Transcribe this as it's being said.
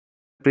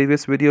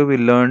Previous video we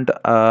learned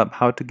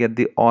how to get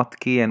the auth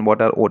key and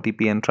what are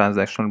OTP and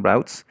transactional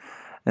routes.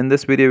 In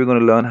this video we're going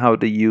to learn how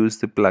to use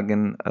the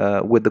plugin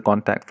with the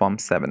contact form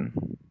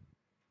 7.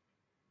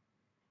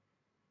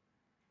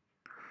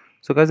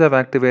 So guys, I've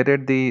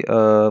activated the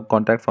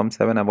contact form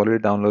 7. I've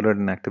already downloaded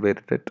and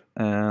activated it,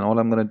 and all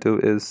I'm going to do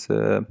is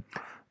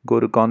go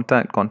to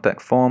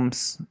contact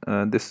forms.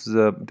 This is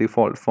a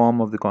default form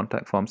of the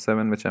contact form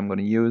 7 which I'm going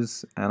to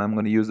use, and I'm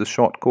going to use the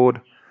short code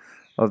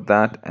of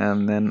that,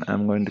 and then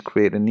I'm going to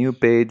create a new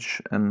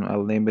page and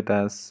I'll name it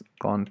as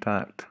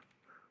contact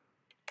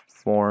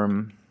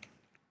form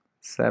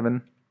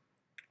 7,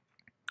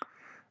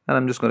 and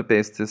I'm just going to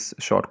paste this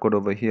shortcode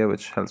over here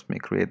which helps me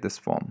create this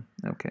form.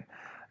 Okay,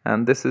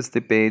 and this is the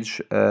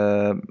page,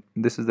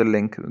 this is the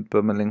link,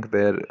 permalink,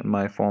 where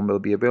my form will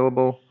be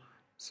available.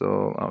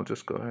 So I'll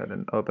just go ahead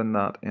and open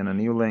that in a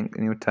new link,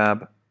 a new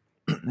tab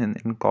in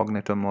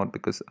incognito mode,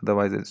 because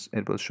otherwise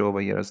it will show over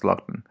here as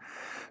locked in.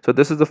 So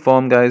this is the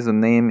form, guys. The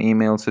name,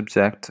 email,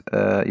 subject,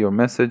 your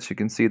message. You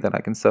can see that I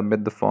can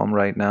submit the form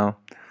right now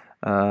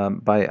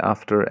by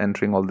after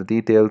entering all the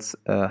details.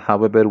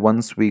 However,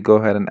 once we go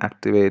ahead and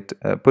activate,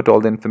 put all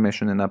the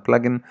information in our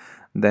plugin,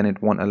 then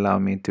it won't allow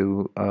me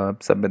to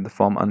submit the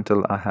form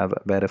until I have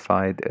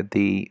verified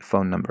the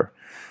phone number.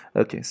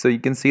 Okay, so you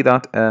can see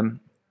that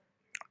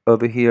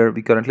over here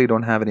we currently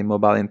don't have any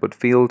mobile input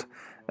field.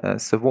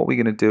 So what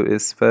we're going to do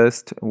is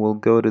first we'll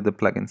go to the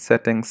plugin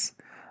settings,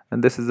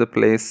 and this is the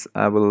place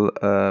I will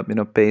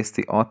paste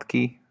the auth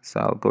key. So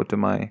I'll go to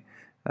my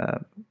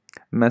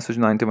message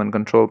 91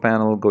 control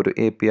panel, go to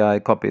API,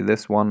 copy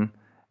this one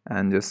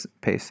and just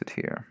paste it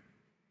here.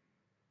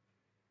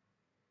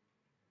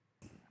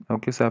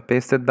 Okay, so I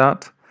pasted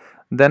that.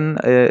 Then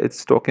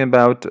it's talking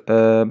about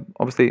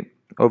obviously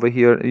over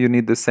here you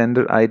need the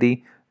sender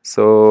ID.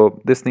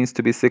 So this needs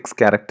to be 6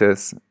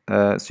 characters.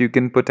 So you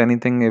can put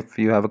anything if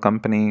you have a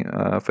company,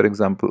 for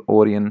example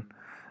Orion.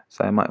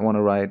 So I might want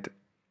to write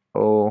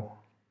ORION.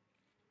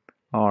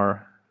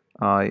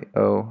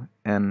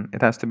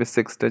 It has to be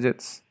 6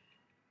 digits.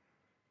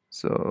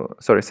 So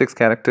sorry, 6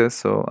 characters,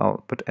 so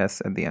I'll put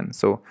S at the end.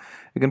 So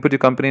you can put your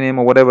company name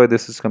or whatever.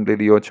 This is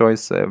completely your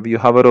choice. If you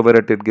hover over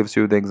it, it gives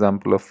you the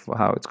example of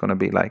how it's going to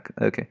be like.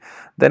 Okay,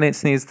 then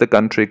it needs the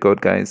country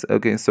code, guys.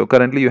 Okay, so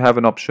currently you have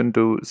an option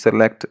to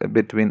select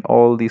between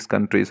all these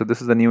countries. So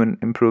this is a new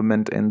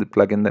improvement in the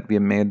plugin that we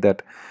have made,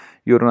 that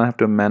you don't have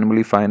to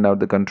manually find out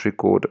the country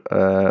code.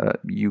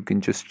 You can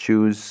just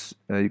choose,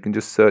 you can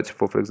just search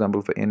for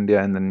example for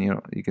India, and then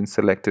you can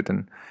select it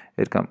and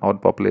it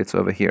out populates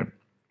over here.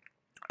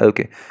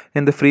 Okay,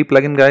 in the free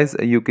plugin, guys,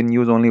 you can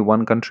use only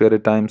one country at a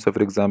time. So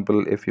for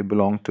example, if you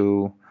belong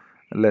to,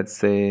 let's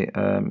say,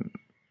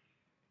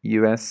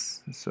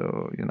 US,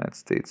 so United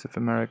States of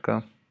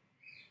America,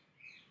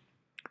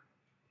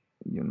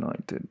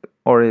 United,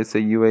 or it's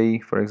a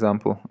UAE, for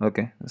example.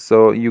 Okay,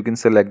 so you can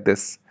select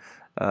this.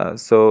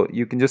 So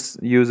you can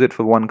just use it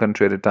for one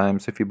country at a time.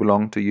 So if you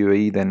belong to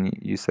UAE, then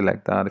you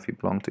select that. If you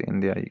belong to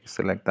India, you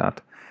select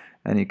that,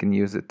 and you can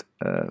use it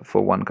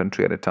for one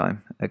country at a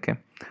time. Okay.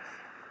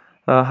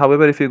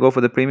 However, if you go for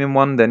the premium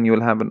one, then you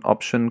will have an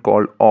option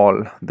called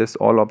all. This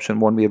all option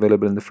won't be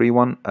available in the free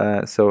one.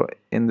 So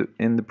in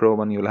the pro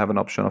one, you will have an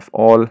option of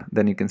all.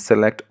 Then you can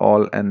select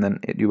all, and then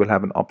you will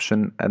have an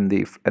option at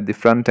the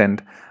front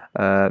end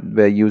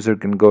where user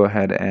can go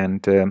ahead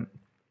and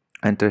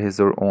enter his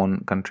or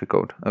own country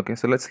code. Okay,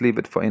 so let's leave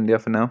it for India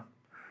for now.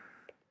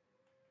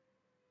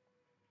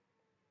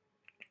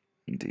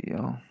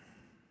 India.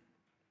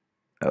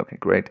 Okay,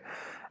 great.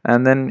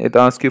 And then it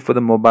asks you for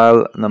the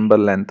mobile number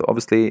length.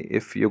 Obviously,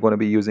 if you're going to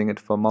be using it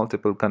for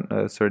multiple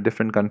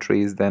different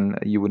countries, then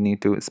you would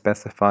need to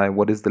specify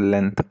what is the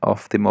length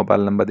of the mobile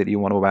number that you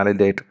want to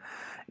validate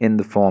in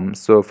the form.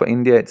 So for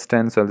India it's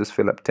 10, so I'll just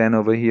fill up 10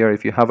 over here.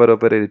 If you hover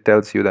over it, it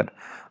tells you that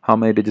how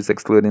many digits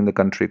excluding the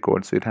country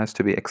code. So it has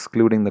to be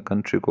excluding the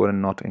country code and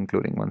not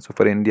including one. So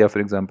for India, for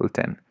example,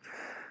 10.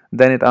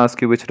 Then it asks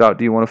you which route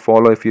do you want to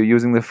follow. If you're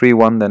using the free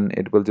one, then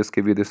it will just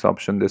give you this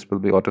option. This will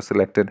be auto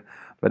selected.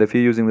 But if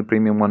you're using the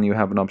premium one, you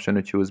have an option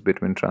to choose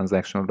between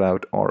transactional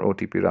route or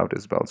OTP route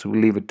as well. So we'll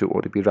leave it to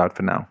OTP route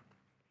for now.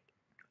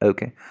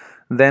 Okay,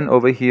 then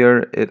over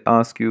here it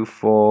asks you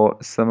for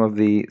some of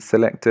the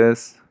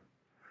selectors,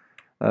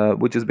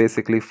 which is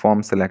basically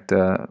Form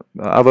Selector.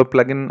 Our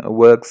plugin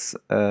works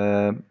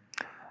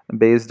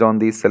based on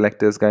these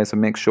selectors, guys, so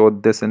make sure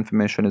this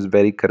information is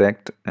very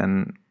correct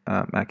and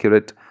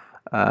accurate.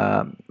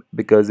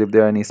 Because if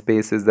there are any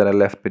spaces that are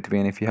left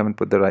between, if you haven't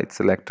put the right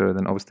selector,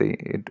 then obviously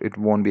it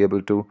won't be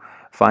able to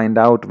find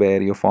out where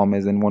your form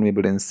is and won't be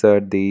able to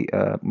insert the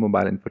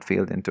mobile input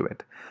field into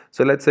it.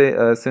 So let's say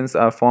since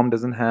our form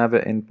doesn't have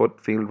an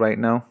input field right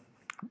now,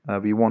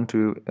 we want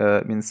to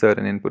insert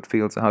an input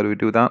field. So how do we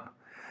do that?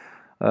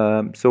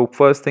 So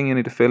first thing you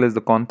need to fill is the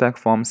contact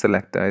form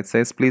selector. It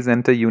says please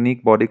enter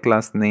unique body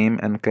class name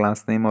and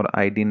class name or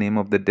ID name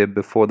of the div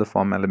before the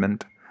form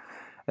element.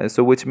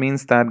 So which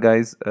means that,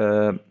 guys,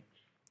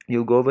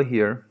 you'll go over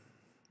here,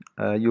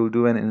 you'll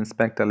do an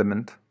inspect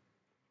element.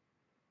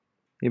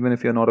 Even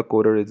if you're not a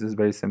coder, it's just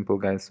very simple,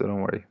 guys, so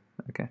don't worry.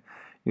 Okay,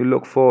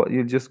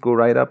 you just go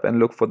right up and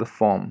look for the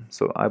form.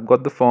 So I've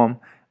got the form,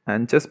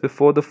 and just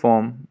before the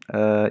form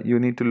you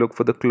need to look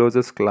for the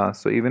closest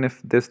class. So even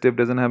if this div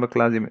doesn't have a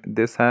class,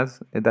 this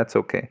has, that's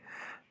okay.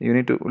 You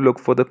need to look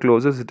for the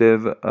closest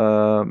div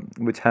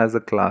which has a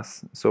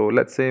class. So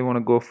let's say you want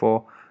to go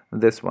for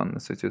this one,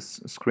 which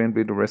is screen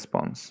reader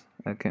response.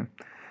 Okay,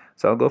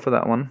 so I'll go for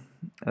that one.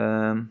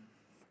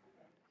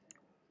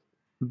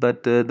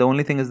 But the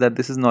only thing is that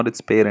this is not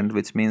its parent,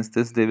 which means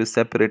this div is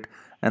separate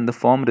and the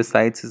form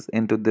resides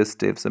into this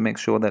div. So make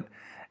sure that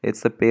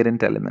it's the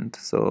parent element.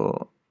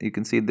 So you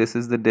can see this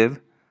is the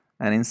div,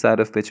 and inside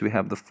of which we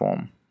have the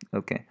form.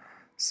 Okay,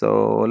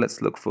 so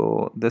let's look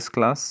for this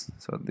class.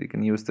 So you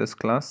can use this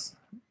class.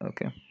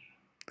 Okay,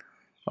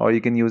 or you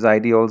can use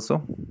ID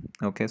also.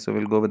 Okay, so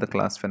we'll go with the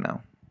class for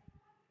now.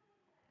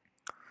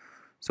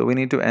 So we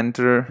need to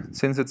enter,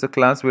 since it's a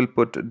class, we'll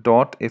put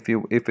dot if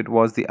it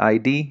was the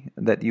ID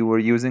that you were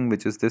using,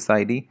 which is this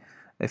ID.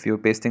 If you're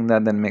pasting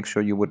that, then make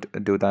sure you would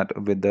do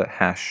that with the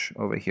hash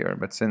over here.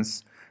 But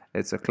since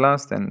it's a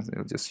class, then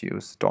you'll just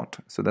use dot.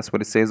 So that's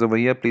what it says over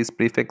here. Please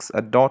prefix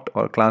a dot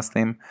or class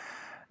name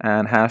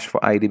and hash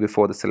for ID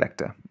before the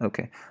selector.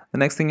 Okay, the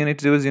next thing you need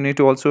to do is you need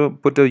to also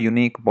put a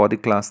unique body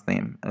class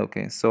name.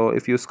 Okay, so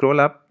if you scroll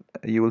up,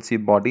 you will see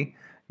body.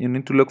 You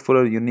need to look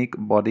for a unique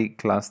body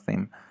class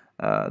name.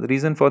 The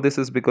reason for this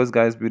is because,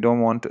 guys, we don't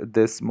want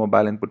this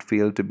mobile input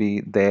field to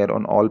be there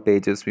on all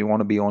pages. We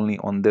want to be only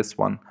on this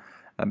one,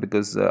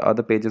 because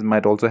other pages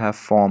might also have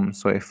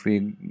forms. So if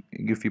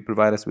you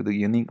provide us with a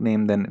unique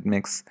name, then it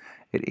makes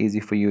it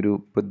easy for you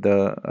to put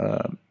the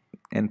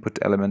input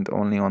element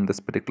only on this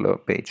particular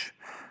page.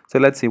 So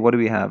let's see, what do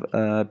we have?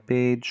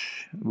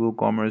 Page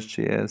WooCommerce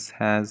JS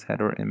has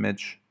header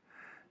image.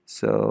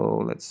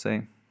 So let's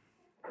say,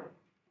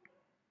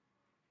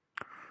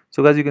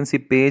 so guys, you can see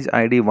page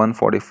ID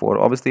 144.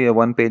 Obviously a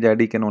one page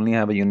ID can only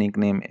have a unique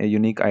name, a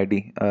unique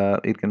ID.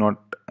 It cannot,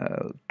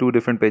 two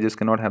different pages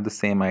cannot have the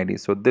same ID.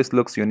 So this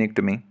looks unique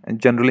to me, and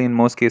generally in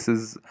most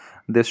cases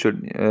this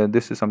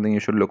is something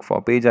you should look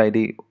for, page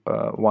ID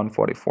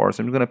 144.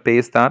 So I'm going to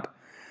paste that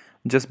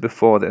just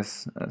before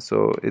this.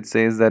 So it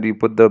says that you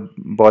put the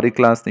body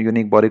class, the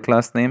unique body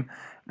class name,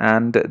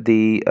 and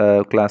the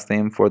class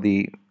name for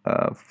the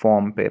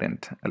form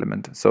parent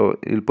element. So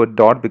you'll put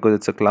dot because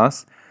it's a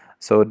class.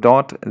 So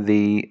dot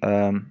the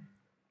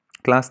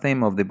class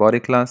name of the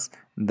body class,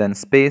 then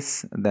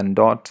space, then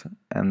dot,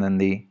 and then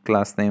the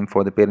class name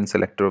for the parent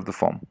selector of the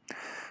form.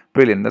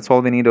 Brilliant, that's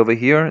all we need over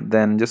here.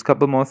 Then just a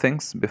couple more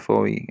things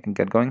before we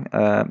get going.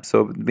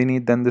 So we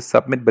need then the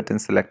submit button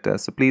selector.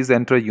 So please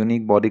enter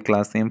unique body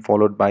class name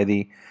followed by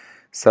the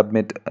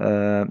submit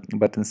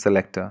button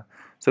selector.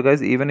 So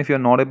guys, even if you're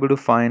not able to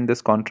find this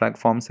contract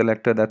form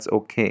selector, that's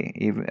okay.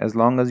 Even as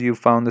long as you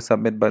found the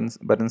submit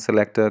button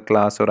selector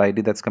class or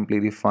ID, that's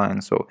completely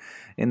fine. So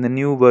in the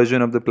new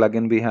version of the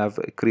plugin, we have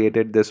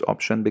created this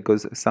option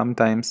because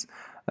sometimes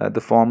the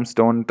forms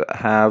don't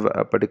have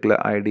a particular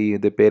ID.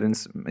 The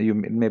parents, it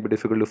may be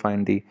difficult to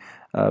find the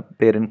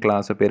parent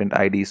class or parent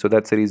ID. So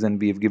that's the reason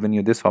we've given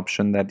you this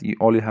option, that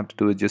all you have to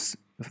do is just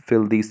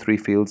fill these three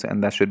fields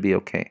and that should be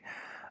okay.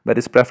 But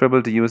it's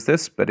preferable to use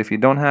this. But if you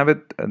don't have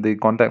it, the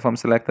contact form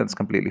selector, that's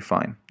completely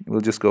fine.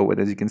 We'll just go with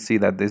it. As you can see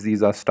that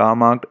these are star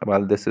marked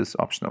while this is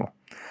optional.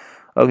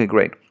 Okay,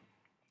 great.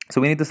 So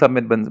we need the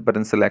submit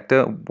button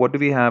selector. What do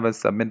we have as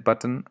submit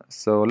button?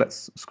 So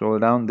let's scroll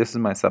down. This is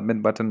my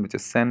submit button, which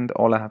is send.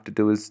 All I have to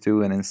do is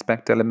do an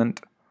inspect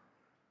element.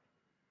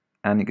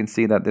 And you can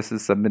see that this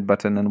is submit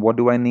button. And what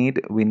do I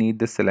need? We need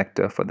the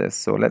selector for this.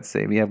 So let's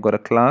say we have got a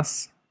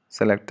class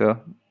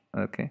selector.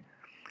 Okay.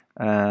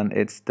 And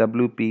it's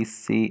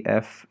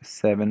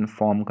WPCF7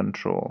 form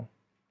control.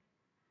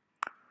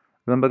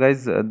 Remember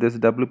guys, this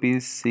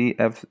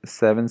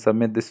WPCF7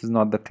 submit, this is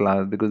not the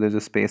class because there's a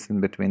space in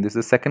between. This is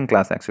the second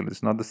class actually.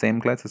 It's not the same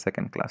class, it's the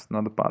second class,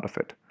 not the part of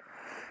it.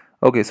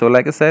 Okay, so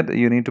like I said,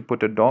 you need to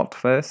put a dot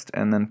first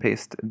and then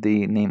paste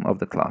the name of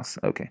the class.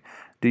 Okay,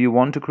 do you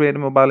want to create a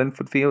mobile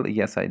input field?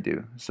 Yes, I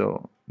do.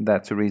 So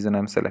that's the reason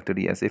I'm selected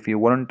yes. If you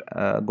weren't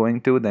going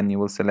to, then you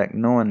will select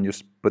no and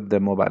just put the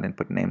mobile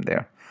input name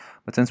there.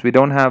 But since we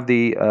don't have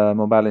the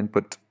mobile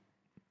input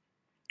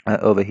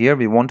over here,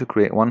 we want to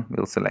create one,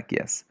 we'll select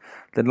yes.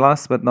 Then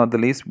last but not the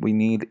least, we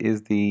need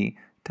is the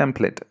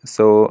template.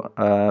 So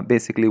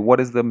basically, what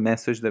is the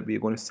message that we're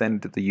going to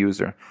send to the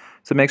user?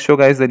 So make sure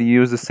guys that you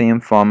use the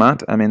same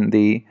format. I mean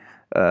the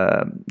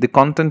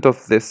content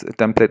of this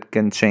template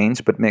can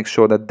change, but make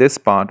sure that this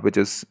part, which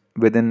is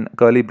within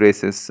curly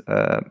braces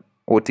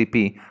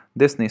OTP,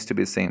 this needs to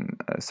be the same.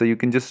 So you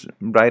can just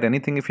write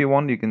anything if you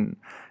want. You can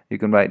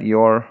write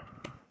your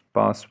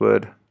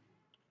password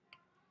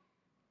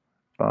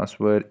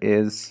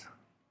is,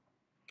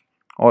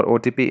 or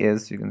OTP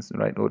is, you can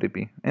write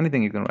OTP,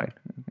 anything you can write.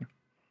 Okay.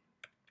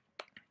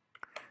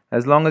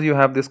 As long as you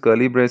have this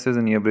curly braces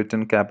and you have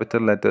written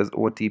capital letters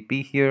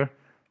OTP here,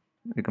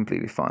 you're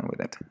completely fine with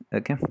it.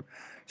 Okay,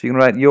 so you can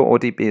write your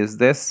OTP is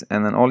this,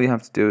 and then all you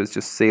have to do is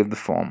just save the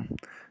form.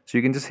 So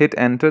you can just hit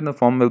enter, the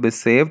form will be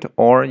saved,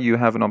 or you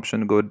have an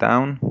option to go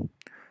down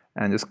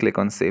and just click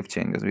on Save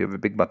Changes. We have a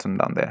big button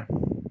down there.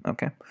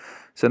 Okay,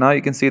 so now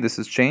you can see this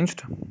is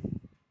changed.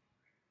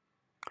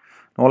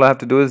 All I have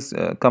to do is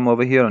come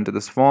over here onto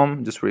this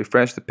form, just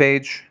refresh the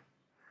page,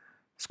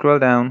 scroll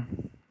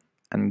down,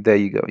 and there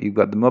you go. You've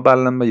got the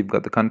mobile number, you've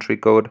got the country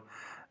code,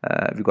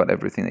 you've got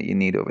everything that you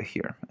need over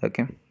here.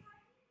 Okay,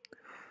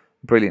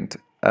 brilliant.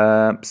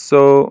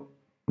 So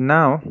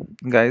now,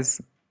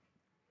 guys,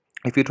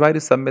 if you try to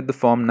submit the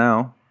form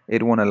now,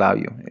 it won't allow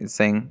you. It's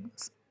saying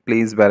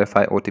please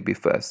verify OTP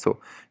first. So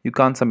you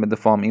can't submit the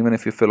form even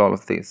if you fill all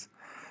of these.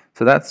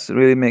 So that's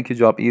really make your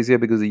job easier,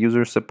 because the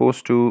user is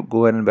supposed to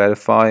go ahead and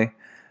verify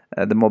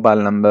the mobile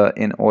number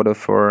in order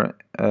for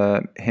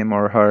him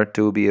or her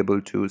to be able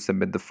to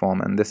submit the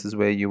form, and this is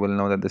where you will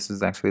know that this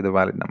is actually the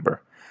valid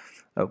number.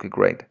 Okay,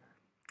 great.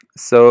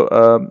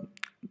 So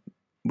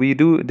we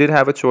did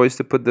have a choice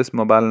to put this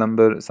mobile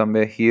number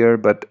somewhere here,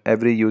 but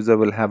every user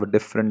will have a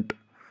different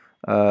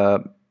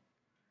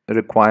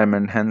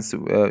requirement. Hence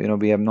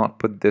we have not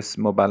put this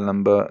mobile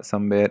number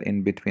somewhere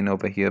in between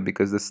over here,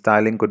 because the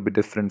styling could be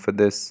different for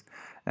this,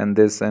 and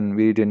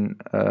we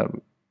didn't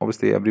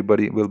obviously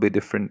everybody will be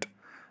different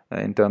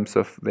in terms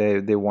of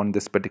where they want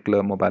this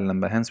particular mobile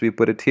number. Hence we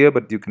put it here,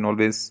 but you can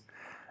always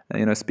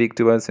speak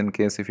to us in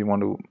case if you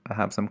want to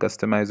have some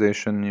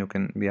customization.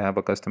 We have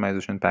a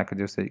customization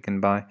packages that you can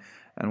buy,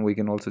 and we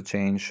can also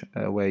change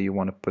where you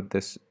want to put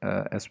this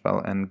as well,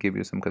 and give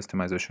you some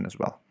customization as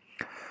well.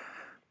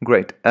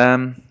 Great.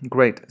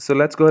 Great. So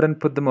let's go ahead and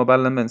put the mobile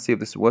number and see if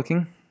this is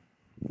working.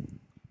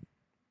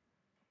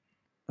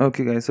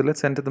 Okay, guys, so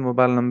let's enter the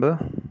mobile number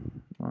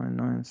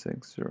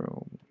 9960.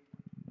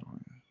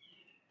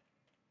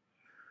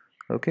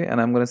 Okay,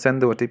 and I'm going to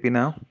send the OTP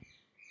now.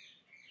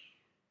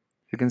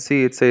 You can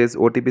see it says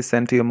OTP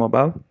sent to your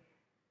mobile,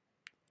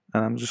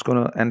 and I'm just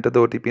going to enter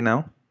the OTP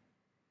now.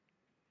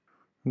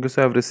 Okay,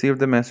 so I've received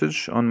the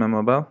message on my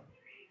mobile.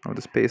 I'll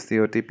just paste the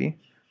OTP,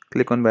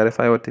 click on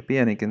verify OTP,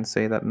 and you can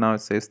say that now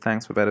it says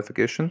thanks for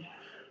verification.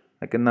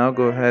 I can now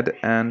go ahead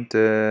and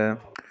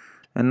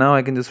now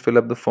I can just fill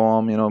up the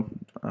form,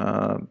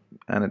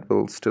 and it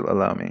will still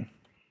allow me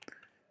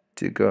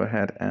to go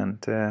ahead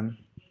and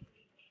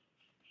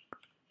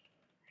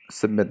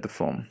submit the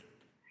form.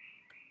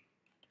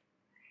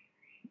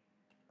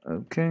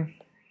 Okay,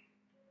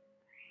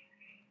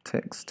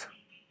 text,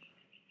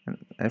 and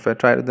if I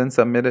try to then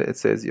submit it, it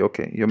says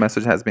okay, your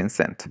message has been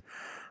sent.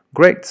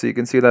 Great. So you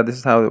can see that this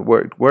is how it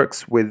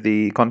works with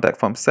the contact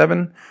form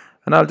 7,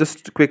 and I'll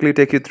just quickly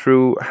take you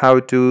through how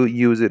to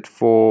use it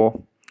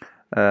for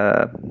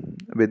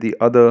with the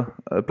other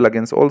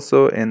plugins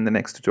also in the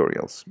next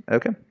tutorials.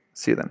 Okay,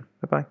 see you then.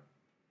 Bye bye.